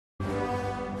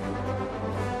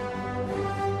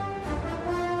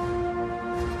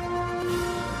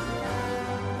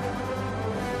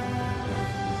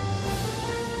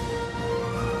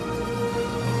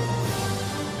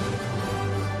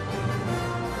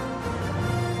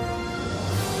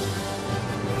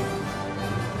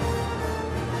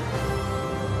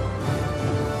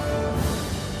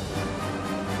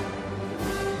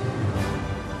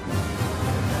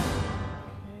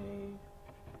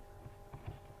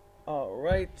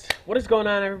Alright, what is going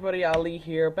on, everybody? Ali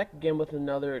here, back again with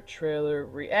another trailer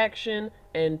reaction,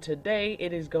 and today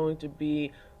it is going to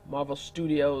be Marvel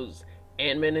Studios'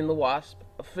 Ant-Man and the Wasp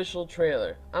official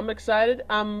trailer. I'm excited.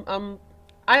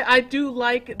 I do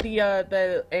like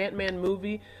the Ant-Man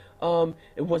movie.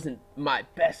 It wasn't my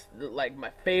best, like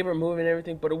my favorite movie and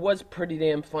everything, but it was pretty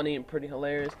damn funny and pretty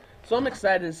hilarious. So I'm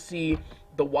excited to see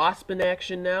the Wasp in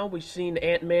action now. We've seen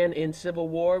Ant-Man in Civil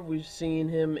War. We've seen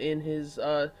him in his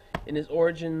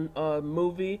origin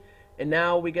movie, and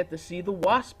now we get to see the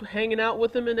Wasp hanging out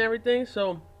with him and everything.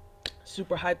 So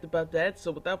super hyped about that. So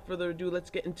without further ado,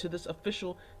 let's get into this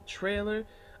official trailer.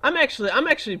 I'm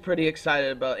actually pretty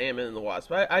excited about Ant-Man and the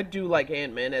Wasp. I do like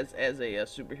Ant-Man as a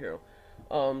superhero.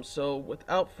 So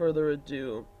without further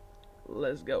ado,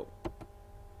 let's go.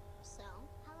 So,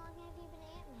 how long have you been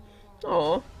Ant-Man again?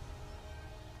 Aw.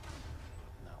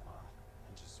 Not long.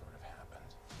 It just sort of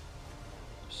happened.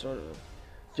 Sort of.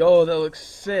 Yo, that looks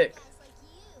sick. Guys like you.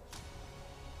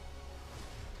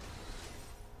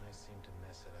 I seem to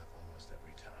mess it up almost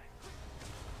every time.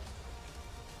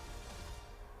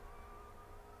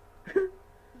 Maybe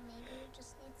you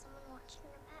just need someone watching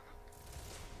your back.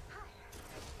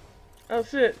 Oh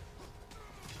shit.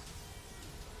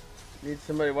 Need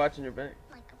somebody watching your back.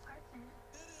 Like a partner.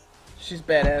 She's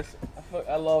badass.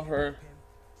 I love her.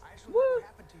 Actually, Woo. what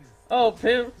happened to you? Oh,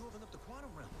 Pim. You opened up the quantum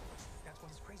realm. That's why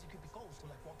this crazy creepy ghost who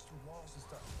like walks through walls and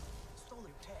stuff. Stole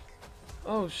your tech.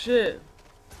 Oh shit.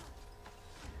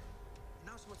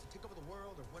 Now she wants to take over the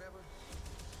world or whatever.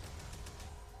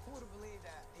 Who would have believed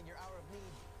that in your hour of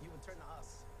need you would turn to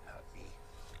us? Not me.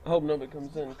 I hope nobody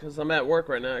comes in because I'm at work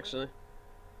right now, actually.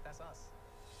 That's us.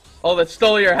 Oh, that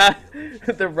stole your hat.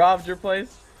 They robbed your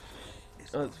place.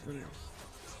 Oh, that's funny. Ant-Man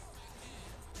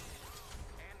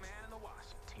and the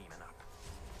Wasp teaming up.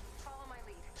 Follow my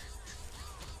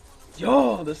lead.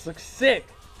 Yo, this looks sick.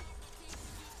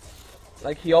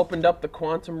 Like he opened up the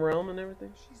quantum realm and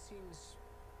everything. She seems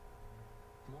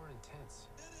more intense.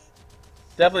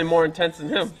 Definitely more intense than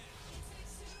him.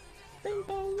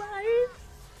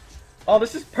 Oh,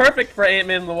 this is perfect for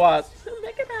Ant-Man and the Wasp.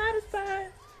 Make it out of sight.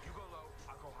 You go low,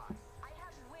 I'll go high. I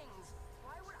have wings.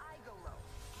 Why would I go low?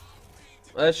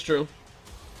 That's true.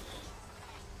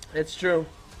 It's true.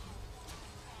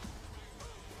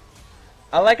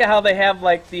 I like how they have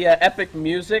like the epic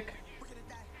music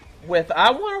with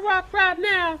 "I Wanna Rock Right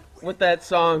Now" with that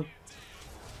song.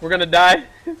 We're gonna die.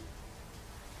 Hey,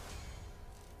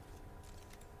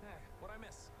 what'd I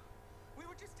miss? We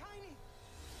were just tiny.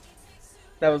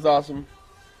 That was awesome.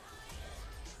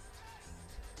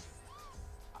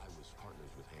 I was partners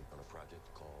with Hank on a project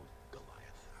called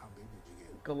Goliath. How big did you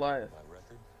get? Goliath. My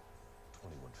record?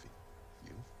 21 feet.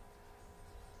 You?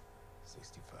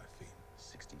 65 feet.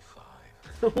 65.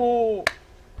 Oh,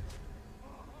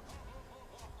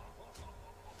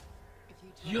 If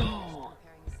you Yo.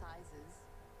 comparing sizes.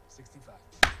 65.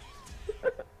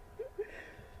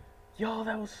 yo,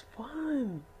 that was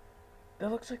fun.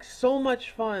 That looks like so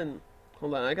much fun.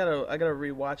 Hold on, I gotta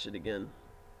rewatch it again.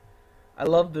 I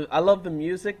love the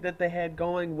music that they had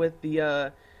going with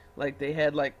the like they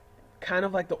had like kind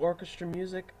of like the orchestra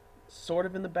music sort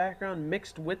of in the background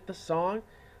mixed with the song.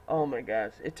 Oh my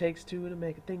gosh, it takes two to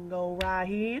make a thing go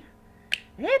right.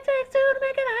 It takes two to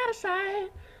make it out of sight.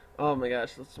 Oh my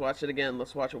gosh, let's watch it again.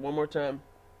 Let's watch it one more time.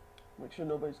 Make sure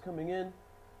nobody's coming in.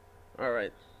 All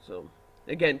right, so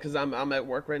again, because I'm at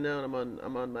work right now and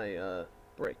I'm on my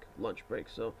break, lunch break.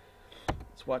 So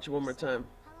let's watch it one more time.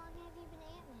 How long have you been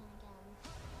Ant-Man again?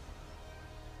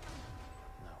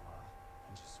 Not long.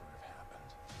 It just sort of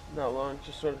happened. Not long,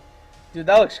 just sort of. Dude,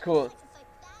 that looks cool. To fight bad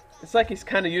guys. It's like he's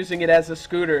kind of using it as a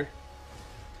scooter.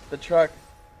 The truck. I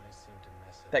seem to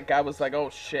mess it That guy was like, oh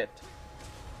shit.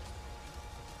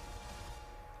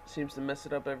 Seems to mess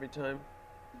it up every time.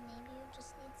 Maybe you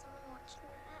just need someone watching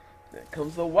your back. There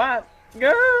comes the Wasp.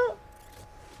 Girl!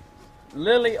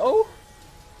 Lily, oh.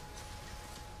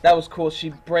 That was cool. She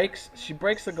breaks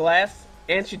the glass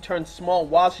and she turns small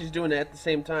while she's doing it at the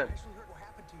same time. Actually heard what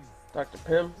happened to you. Dr.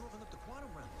 Pym. You opened up the quantum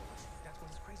realm. That's why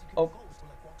this crazy creepy Oh. ghost who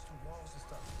like walks through walls and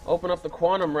stuff. Open up the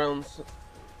quantum realms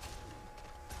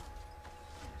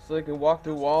so they can walk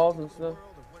through walls and stuff. World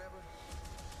or whatever.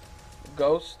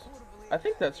 Ghost. Who would have believed I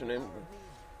think that that's her in name. your hour of need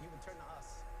you would turn to us?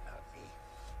 Not me.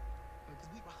 Because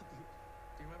we robbed you.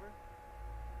 Do you remember?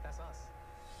 That's us.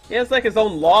 He has like his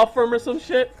own law firm or some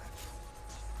shit.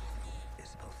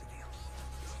 It's both of you.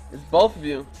 It's both of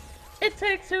you. It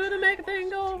takes two to make a thing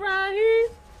go right.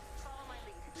 Follow my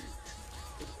lead.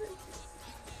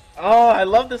 Oh, I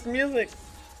love this music.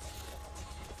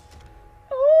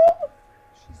 Ooh.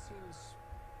 She seems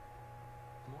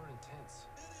more intense.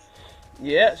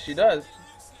 Yeah, she does.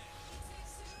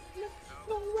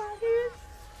 here.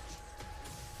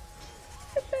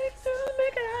 It takes two to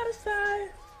make it out of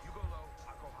sight. You go low,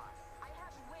 I go high. I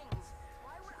have wings.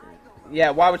 Why would I go low? Yeah,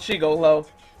 why would she go low?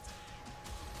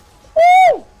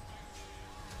 Woo!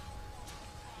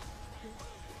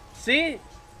 See?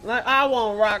 Like, I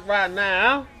won't rock right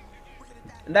now.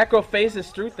 And that girl phases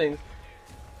through things.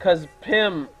 Because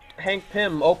Hank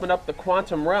Pym opened up the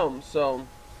quantum realm, so...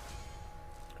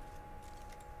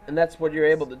 And that's what you're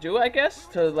able to do, I guess?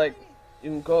 To, like,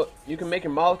 you can make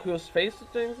your molecules phase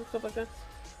things and stuff like that.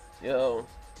 Yo.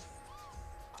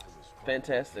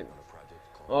 Fantastic.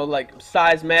 Oh, like,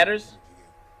 size matters?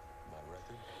 My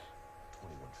record,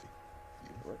 21 feet.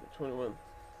 You? 21.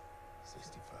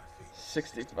 65 feet.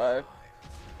 65.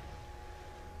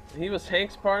 He was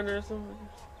Hank's partner or something?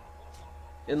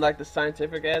 In, like, the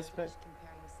scientific aspect?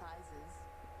 Comparing sizes.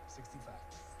 65.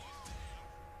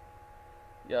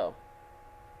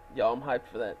 Yo, I'm hyped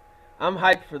for that. I'm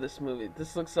hyped for this movie.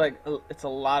 This looks like it's a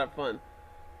lot of fun.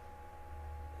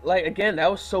 Like, again, that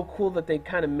was so cool that they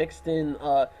kind of mixed in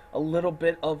a little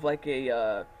bit of like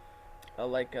a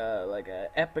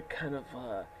epic kind of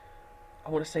I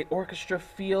want to say orchestra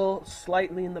feel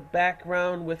slightly in the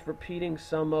background with repeating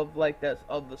some of like that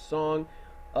of the song.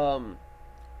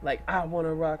 Like I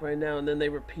wanna rock right now, and then they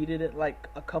repeated it like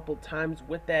a couple times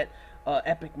with that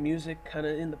epic music kind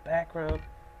of in the background.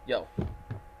 Yo,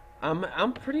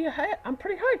 I'm pretty hyped. I'm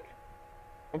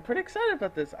pretty excited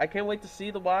about this. I can't wait to see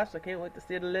the Wasp. I can't wait to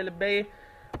see the little babe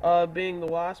being the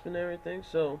Wasp and everything.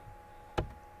 So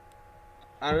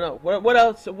I don't know. What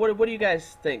else? What do you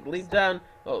guys think? Leave down.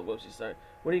 Oh, whoopsie, sorry.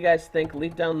 What do you guys think?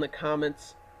 Leave down in the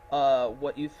comments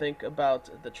what you think about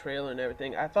the trailer and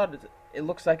everything. I thought it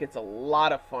looks like it's a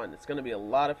lot of fun. It's gonna be a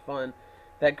lot of fun.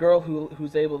 That girl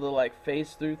who's able to like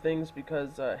phase through things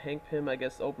because Hank Pym, I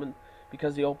guess,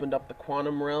 he opened up the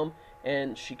quantum realm,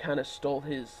 and she kind of stole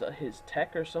his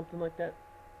tech or something like that.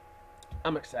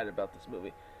 I'm excited about this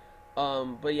movie.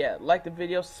 But yeah, like the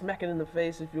video, smack it in the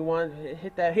face if you want.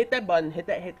 Hit that button, hit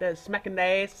that smack in the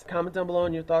ass. Comment down below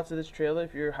on your thoughts of this trailer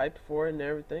if you're hyped for it and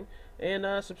everything.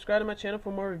 And subscribe to my channel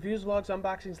for more reviews, vlogs,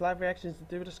 unboxings, live reactions,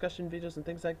 theory discussion videos, and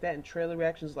things like that, and trailer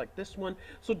reactions like this one.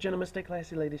 So gentlemen, stay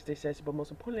classy, ladies, stay sassy, but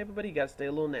most importantly, everybody, you gotta stay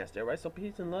a little nasty, alright? So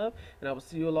peace and love, and I will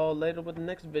see you all later with the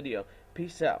next video.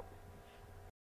 Peace out.